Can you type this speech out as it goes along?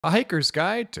A hiker's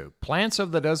guide to plants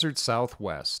of the desert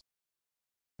Southwest,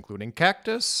 including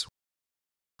cactus,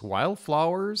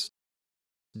 wildflowers,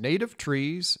 native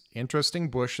trees, interesting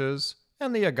bushes,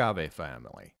 and the agave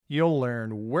family. You'll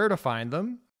learn where to find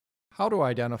them, how to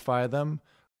identify them,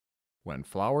 when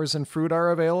flowers and fruit are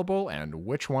available, and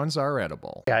which ones are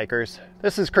edible. Hey hikers,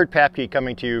 this is Kurt Papke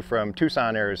coming to you from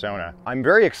Tucson, Arizona. I'm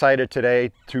very excited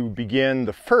today to begin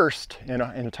the first in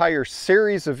an entire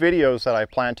series of videos that I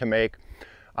plan to make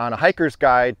on a hiker's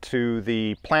guide to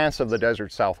the plants of the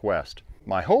desert Southwest.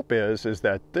 My hope is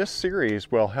that this series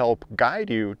will help guide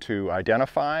you to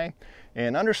identify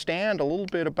and understand a little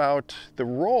bit about the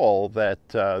role that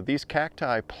these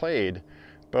cacti played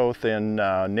both in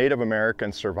Native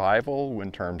American survival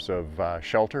in terms of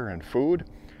shelter and food,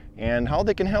 and how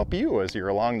they can help you as you're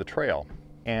along the trail.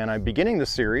 And I'm beginning the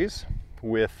series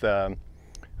with a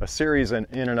series in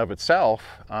and of itself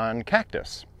on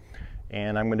cactus.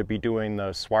 And I'm going to be doing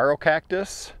the saguaro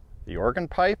cactus, the organ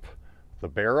pipe, the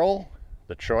beryl,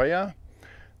 the cholla,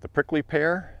 the prickly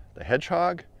pear, the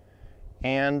hedgehog,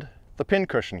 and the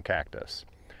pincushion cactus.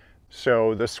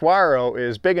 So the saguaro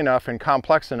is big enough and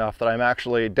complex enough that I'm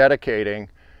actually dedicating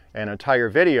an entire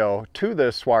video to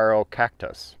the saguaro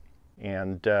cactus.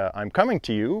 And I'm coming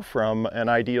to you from an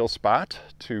ideal spot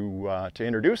to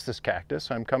introduce this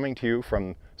cactus. I'm coming to you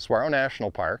from Saguaro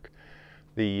National Park,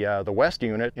 the west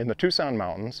unit in the Tucson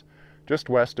Mountains, just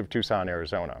west of Tucson,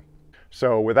 Arizona.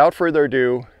 So without further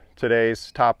ado,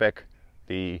 today's topic,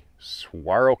 the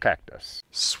saguaro cactus.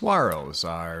 Saguaros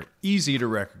are easy to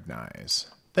recognize.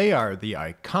 They are the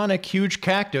iconic huge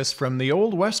cactus from the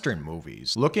old Western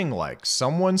movies, looking like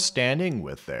someone standing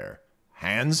with their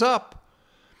hands up.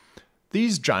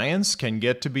 These giants can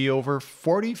get to be over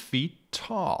 40 feet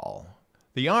tall.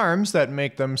 The arms that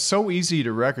make them so easy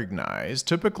to recognize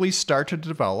typically start to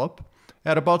develop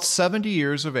at about 70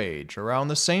 years of age, around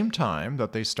the same time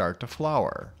that they start to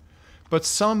flower. But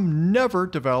some never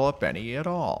develop any at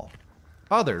all.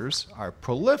 Others are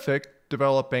prolific,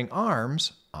 developing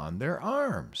arms on their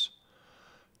arms.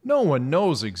 No one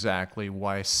knows exactly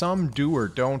why some do or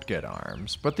don't get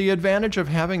arms, but the advantage of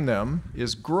having them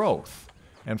is growth,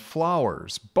 and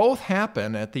flowers both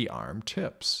happen at the arm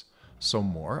tips. So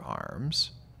more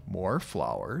arms, more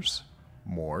flowers,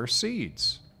 more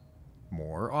seeds,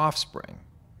 more offspring.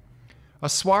 A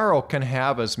saguaro can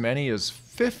have as many as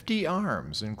 50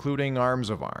 arms, including arms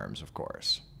of arms, of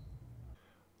course.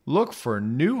 Look for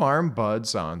new arm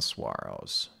buds on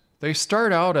saguaros. They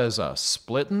start out as a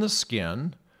split in the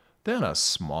skin, then a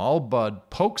small bud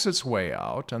pokes its way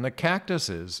out, and the cactus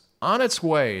is on its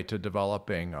way to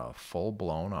developing a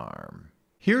full-blown arm.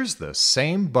 Here's the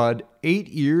same bud 8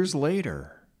 years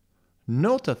later.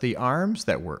 Note that the arms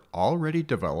that were already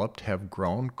developed have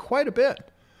grown quite a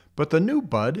bit, but the new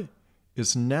bud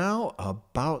is now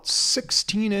about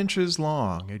 16 inches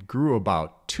long. It grew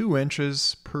about 2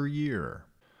 inches per year.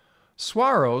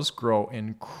 Saguaros grow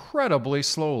incredibly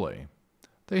slowly.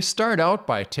 They start out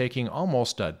by taking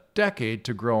almost a decade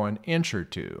to grow an inch or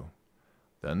two.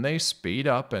 Then they speed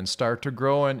up and start to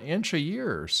grow an inch a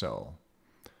year or so.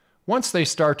 Once they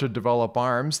start to develop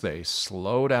arms, they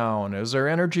slow down as their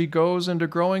energy goes into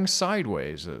growing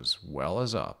sideways as well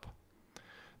as up.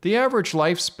 The average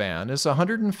lifespan is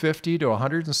 150 to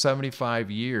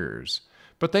 175 years,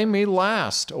 but they may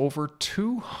last over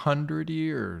 200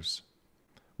 years.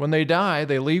 When they die,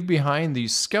 they leave behind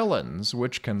these skeletons,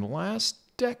 which can last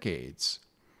decades.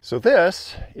 So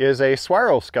this is a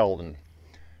saguaro skeleton.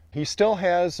 He still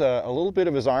has a little bit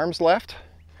of his arms left,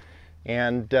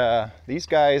 and these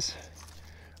guys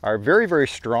are very, very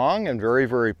strong and very,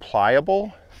 very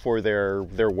pliable for their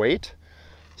weight.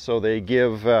 So they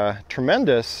give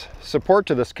tremendous support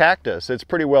to this cactus. It's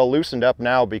pretty well loosened up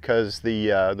now because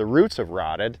the roots have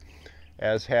rotted,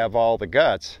 as have all the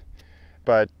guts.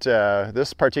 But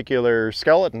this particular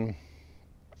skeleton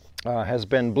has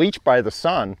been bleached by the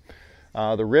sun.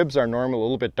 The ribs are normally a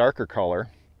little bit darker color,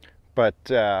 but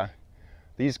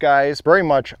these guys very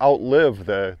much outlive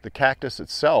the cactus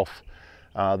itself.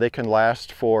 They can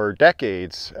last for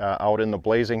decades out in the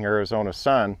blazing Arizona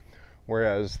sun,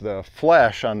 whereas the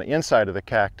flesh on the inside of the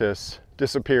cactus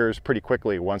disappears pretty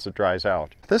quickly once it dries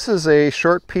out. This is a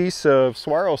short piece of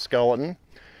saguaro skeleton.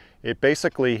 It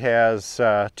basically has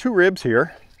 2 ribs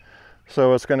here,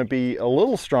 so it's going to be a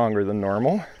little stronger than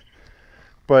normal.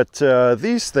 But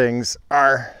these things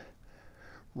are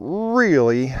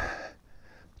really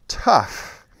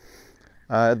tough.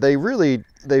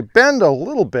 They bend a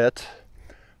little bit,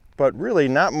 but really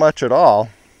not much at all.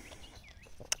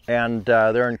 And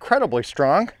they're incredibly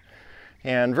strong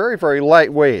and very, very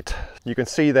lightweight. You can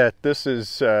see that this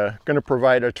is going to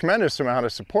provide a tremendous amount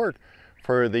of support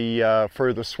for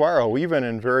the saguaro, even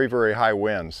in very, very high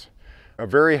winds. A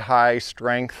very high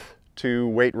strength to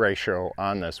weight ratio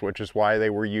on this, which is why they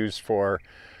were used for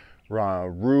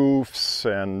roofs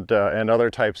and other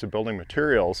types of building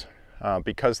materials,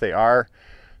 because they are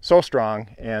so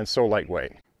strong and so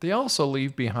lightweight. They also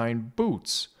leave behind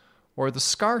boots, or the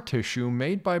scar tissue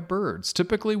made by birds,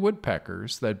 typically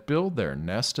woodpeckers, that build their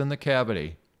nest in the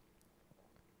cavity.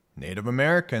 Native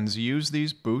Americans use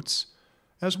these boots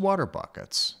as water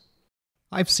buckets.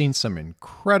 I've seen some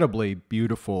incredibly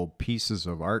beautiful pieces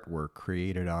of artwork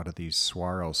created out of these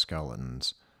saguaro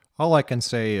skeletons. All I can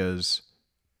say is,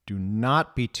 do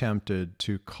not be tempted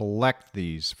to collect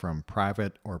these from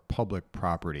private or public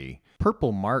property.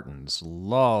 Purple martins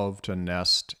love to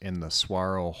nest in the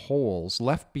saguaro holes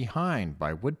left behind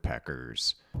by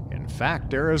woodpeckers. In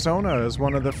fact, Arizona is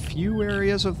one of the few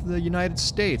areas of the United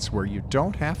States where you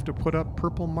don't have to put up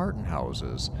purple martin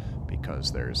houses,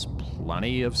 because there's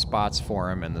plenty of spots for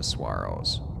them in the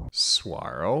saguaros.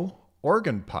 Saguaro,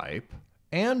 organ pipe,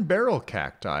 and barrel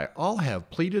cacti all have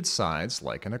pleated sides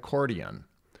like an accordion.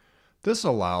 This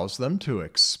allows them to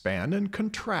expand and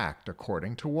contract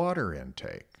according to water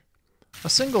intake. A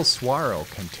single saguaro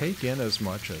can take in as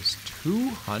much as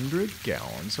 200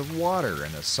 gallons of water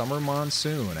in a summer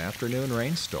monsoon afternoon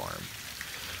rainstorm,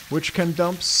 which can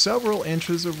dump several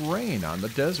inches of rain on the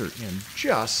desert in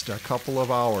just a couple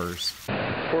of hours.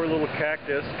 Poor little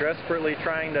cactus, desperately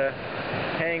trying to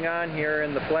hang on here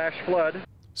in the flash flood.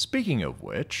 Speaking of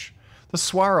which, the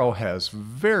saguaro has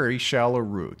very shallow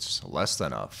roots, less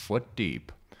than a foot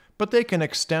deep, but they can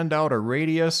extend out a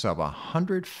radius of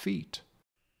 100 feet.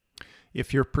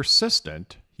 If you're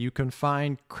persistent, you can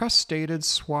find crustated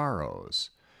saguaros.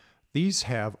 These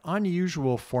have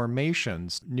unusual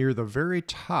formations near the very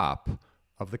top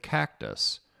of the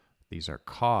cactus. These are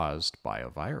caused by a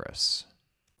virus.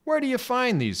 Where do you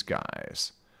find these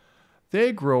guys?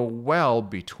 They grow well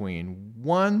between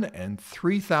 1,000 and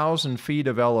 3,000 feet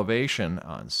of elevation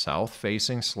on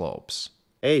south-facing slopes.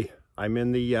 Hey, I'm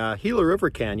in the Gila River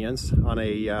Canyons on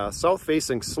a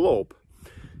south-facing slope.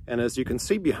 And as you can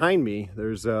see behind me,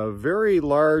 there's a very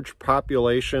large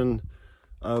population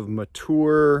of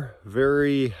mature,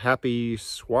 very happy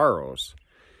saguaros.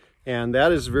 And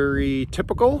that is very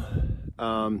typical.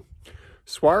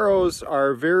 Saguaros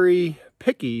are very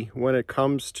picky when it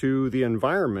comes to the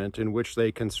environment in which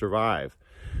they can survive.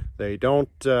 They don't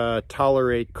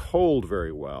tolerate cold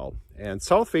very well. And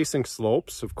south-facing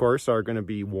slopes, of course, are going to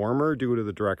be warmer due to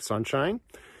the direct sunshine.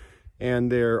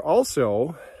 And they're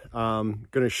also going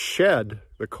to shed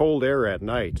the cold air at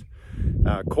night.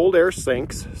 Cold air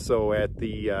sinks, so at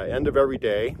the end of every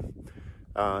day,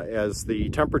 as the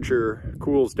temperature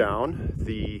cools down,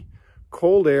 the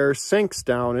cold air sinks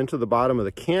down into the bottom of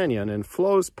the canyon and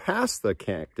flows past the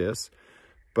cactus,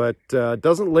 but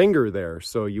doesn't linger there.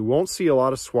 So you won't see a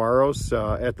lot of saguaros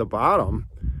at the bottom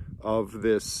of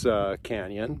this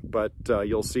canyon, but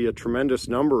you'll see a tremendous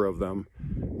number of them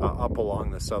up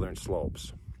along the southern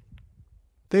slopes.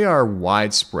 They are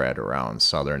widespread around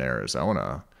southern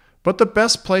Arizona, but the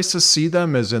best place to see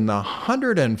them is in the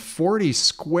 140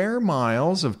 square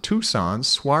miles of Tucson's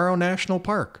Saguaro National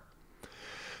Park.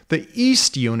 The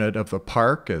east unit of the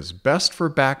park is best for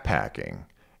backpacking,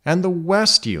 and the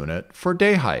west unit for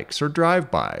day hikes or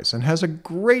drive-bys, and has a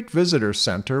great visitor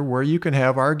center where you can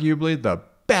have arguably the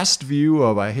best view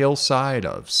of a hillside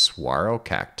of saguaro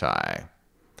cacti.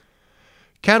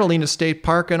 Catalina State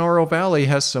Park in Oro Valley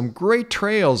has some great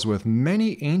trails with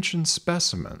many ancient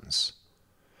specimens.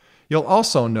 You'll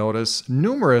also notice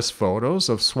numerous photos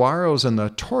of saguaros in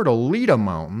the Tortolita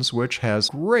Mountains, which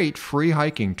has great free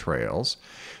hiking trails,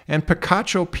 and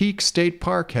Picacho Peak State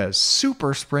Park has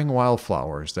super spring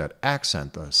wildflowers that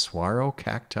accent the saguaro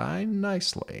cacti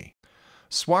nicely.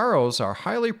 Saguaros are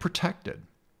highly protected.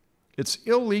 It's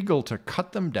illegal to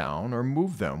cut them down or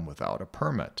move them without a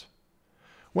permit.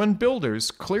 When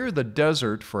builders clear the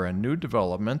desert for a new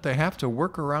development, they have to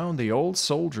work around the old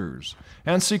soldiers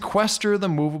and sequester the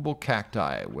movable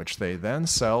cacti, which they then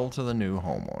sell to the new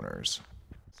homeowners.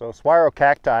 So saguaro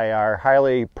cacti are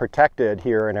highly protected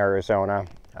here in Arizona.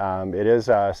 It is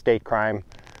a state crime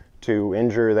to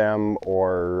injure them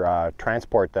or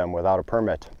transport them without a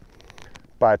permit.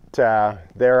 But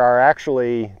there are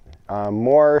actually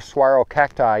more saguaro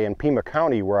cacti in Pima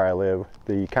County, where I live,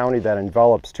 the county that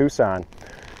envelops Tucson,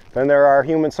 than there are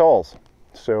human souls.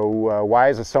 So why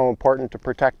is it so important to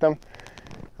protect them?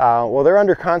 Well, they're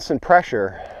under constant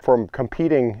pressure from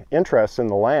competing interests in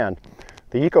the land.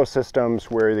 The ecosystems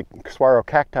where the saguaro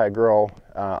cacti grow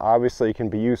obviously can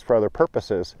be used for other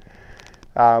purposes,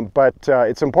 But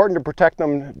it's important to protect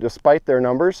them despite their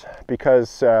numbers,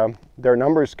 because their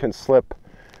numbers can slip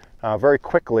very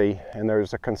quickly, and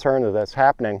there's a concern that that's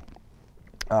happening.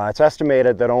 It's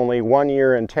estimated that only 1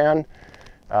 year in 10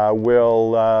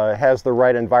 has the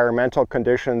right environmental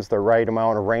conditions, the right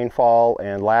amount of rainfall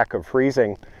and lack of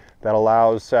freezing that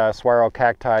allows saguaro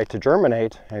cacti to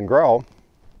germinate and grow.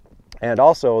 And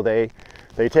also they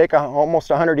take almost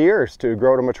 100 years to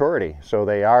grow to maturity, so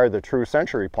they are the true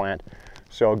century plant.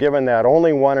 So given that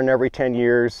only 1 in every 10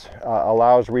 years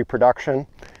allows reproduction,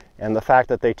 and the fact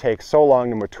that they take so long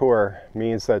to mature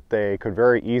means that they could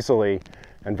very easily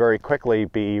and very quickly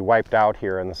be wiped out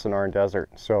here in the Sonoran Desert.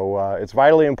 So it's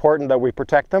vitally important that we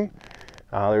protect them.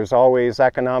 There's always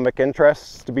economic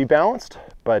interests to be balanced,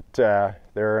 but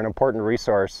they're an important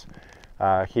resource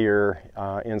here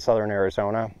in southern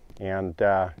Arizona, and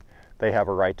they have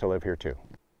a right to live here too.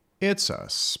 It's a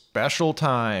special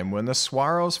time when the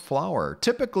saguaros flower,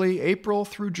 typically April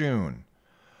through June.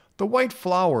 The white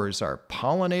flowers are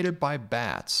pollinated by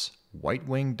bats,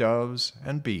 white-winged doves,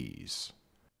 and bees.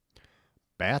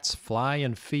 Bats fly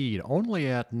and feed only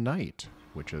at night,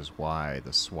 which is why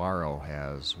the saguaro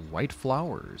has white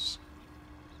flowers.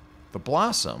 The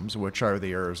blossoms, which are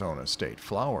the Arizona state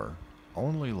flower,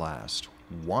 only last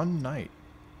 1 night.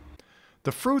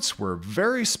 The fruits were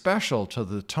very special to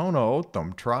the Tono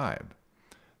O'odham tribe.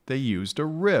 They used a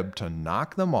rib to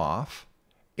knock them off,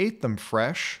 ate them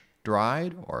fresh,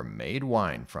 dried, or made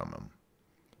wine from them.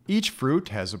 Each fruit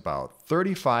has about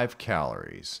 35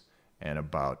 calories, and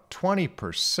about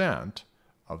 20%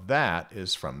 of that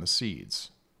is from the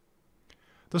seeds.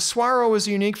 The saguaro is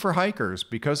unique for hikers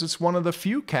because it's one of the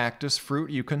few cactus fruit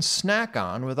you can snack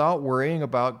on without worrying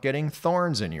about getting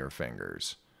thorns in your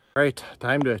fingers. All right,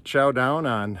 time to chow down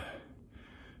on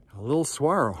a little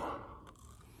saguaro.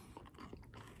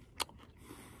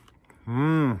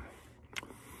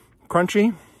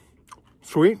 Crunchy,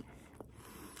 sweet.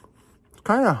 It's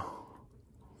kind of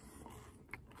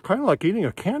like eating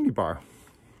a candy bar.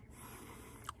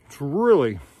 It's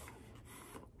really,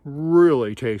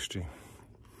 really tasty.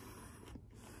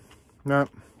 Now,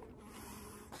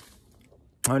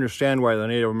 I understand why the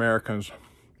Native Americans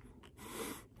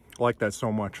like that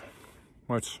so much.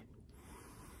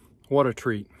 What a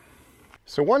treat.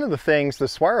 So one of the things the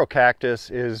saguaro cactus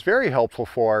is very helpful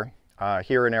for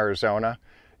here in Arizona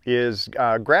is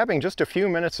grabbing just a few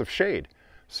minutes of shade.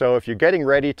 So if you're getting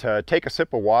ready to take a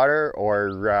sip of water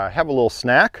or have a little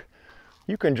snack,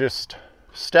 you can just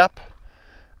step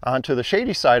onto the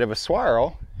shady side of a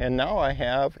saguaro, and now I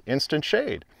have instant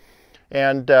shade.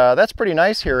 And that's pretty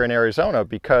nice here in Arizona,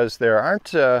 because there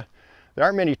aren't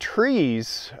many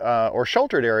trees or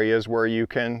sheltered areas where you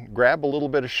can grab a little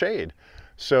bit of shade.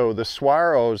 So the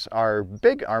saguaros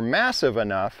are massive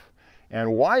enough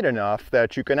and wide enough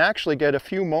that you can actually get a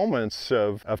few moments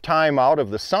of time out of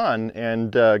the sun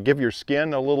and give your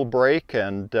skin a little break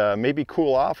and maybe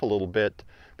cool off a little bit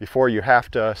before you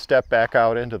have to step back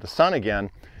out into the sun again.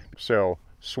 So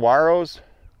saguaros,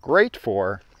 great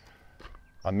for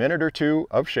a minute or two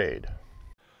of shade.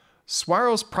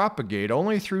 Saguaros propagate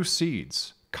only through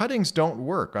seeds. Cuttings don't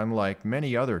work, unlike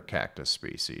many other cactus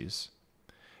species.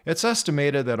 It's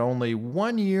estimated that only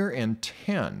 1 year in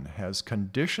 10 has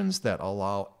conditions that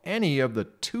allow any of the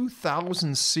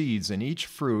 2,000 seeds in each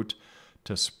fruit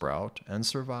to sprout and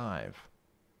survive.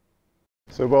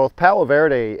 So both Palo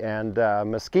Verde and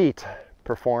mesquite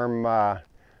perform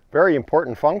very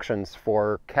important functions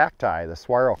for cacti, the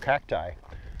saguaro cacti.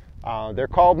 They're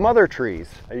called mother trees.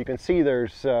 You can see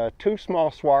there's 2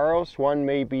 small saguaros. One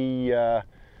may be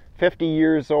 50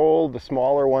 years old, the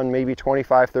smaller one maybe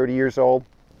 25, 30 years old.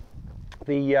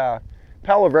 The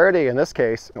Palo Verde in this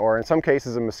case, or in some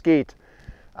cases a mesquite,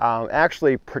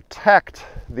 actually protect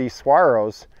these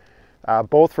saguaros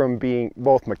both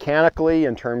mechanically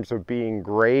in terms of being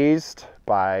grazed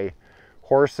by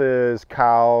horses,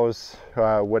 cows,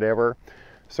 whatever.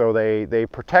 So they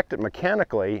protect it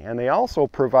mechanically, and they also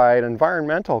provide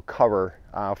environmental cover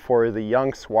for the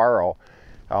young saguaro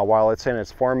while it's in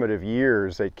its formative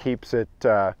years. It keeps it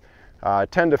 10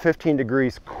 to 15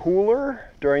 degrees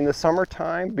cooler during the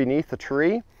summertime beneath the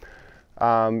tree,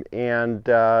 and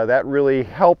that really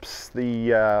helps the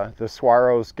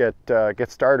saguaros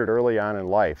get started early on in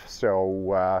life.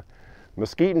 So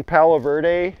mesquite and Palo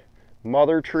Verde,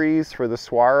 mother trees for the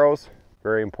saguaros,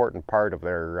 very important part of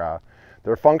their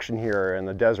function here in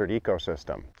the desert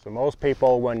ecosystem. So most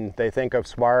people, when they think of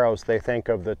saguaros, they think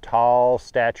of the tall,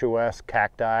 statuesque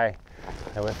cacti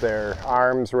and with their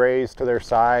arms raised to their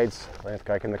sides,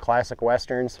 like in the classic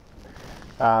westerns.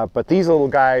 But these little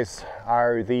guys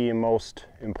are the most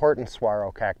important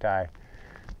saguaro cacti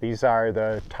These are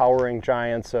the towering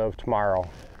giants of tomorrow.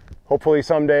 Hopefully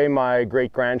someday my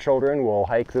great-grandchildren will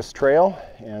hike this trail,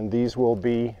 and these will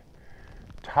be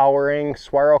towering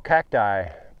saguaro cacti.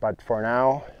 But for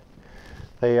now,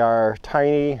 they are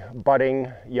tiny,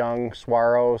 budding, young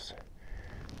saguaros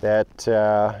that,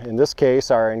 in this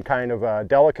case, are in kind of a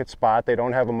delicate spot. They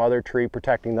don't have a mother tree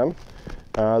protecting them.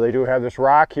 They do have this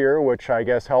rock here, which I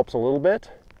guess helps a little bit.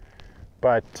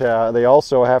 But they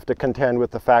also have to contend with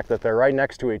the fact that they're right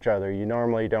next to each other. You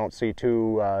normally don't see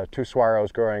two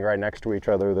saguaros growing right next to each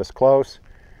other this close.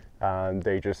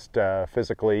 They just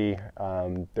physically,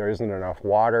 there isn't enough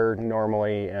water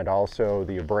normally, and also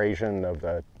the abrasion of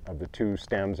the two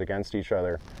stems against each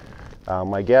other.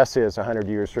 My guess is 100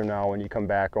 years from now, when you come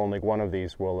back, only one of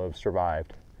these will have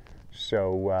survived.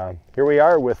 So here we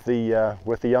are with the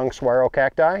young saguaro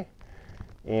cacti,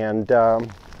 and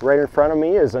right in front of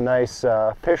me is a nice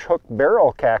fishhook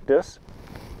barrel cactus.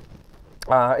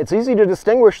 It's easy to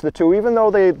distinguish the two, even though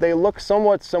they look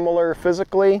somewhat similar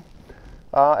physically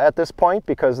at this point,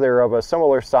 because they're of a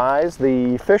similar size.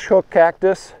 The fishhook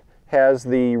cactus has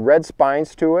the red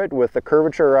spines to it with the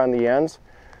curvature on the ends,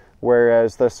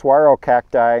 whereas the saguaro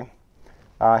cacti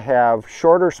have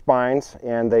shorter spines,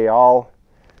 and they all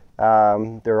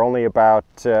they're only about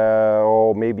they're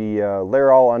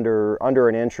all under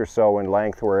an inch or so in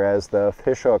length, whereas the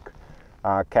fishhook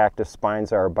cactus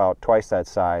spines are about twice that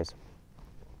size.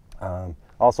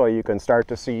 Also, you can start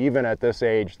to see, even at this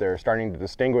age, they're starting to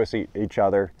distinguish each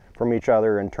other from each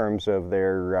other in terms of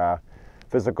their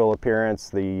physical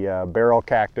appearance. The barrel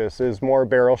cactus is more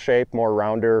barrel-shaped, more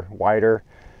rounder, wider,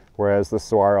 whereas the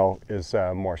saguaro is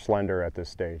more slender at this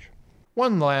stage.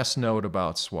 One last note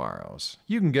about saguaros.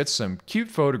 You can get some cute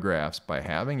photographs by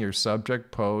having your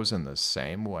subject pose in the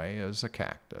same way as a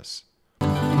cactus.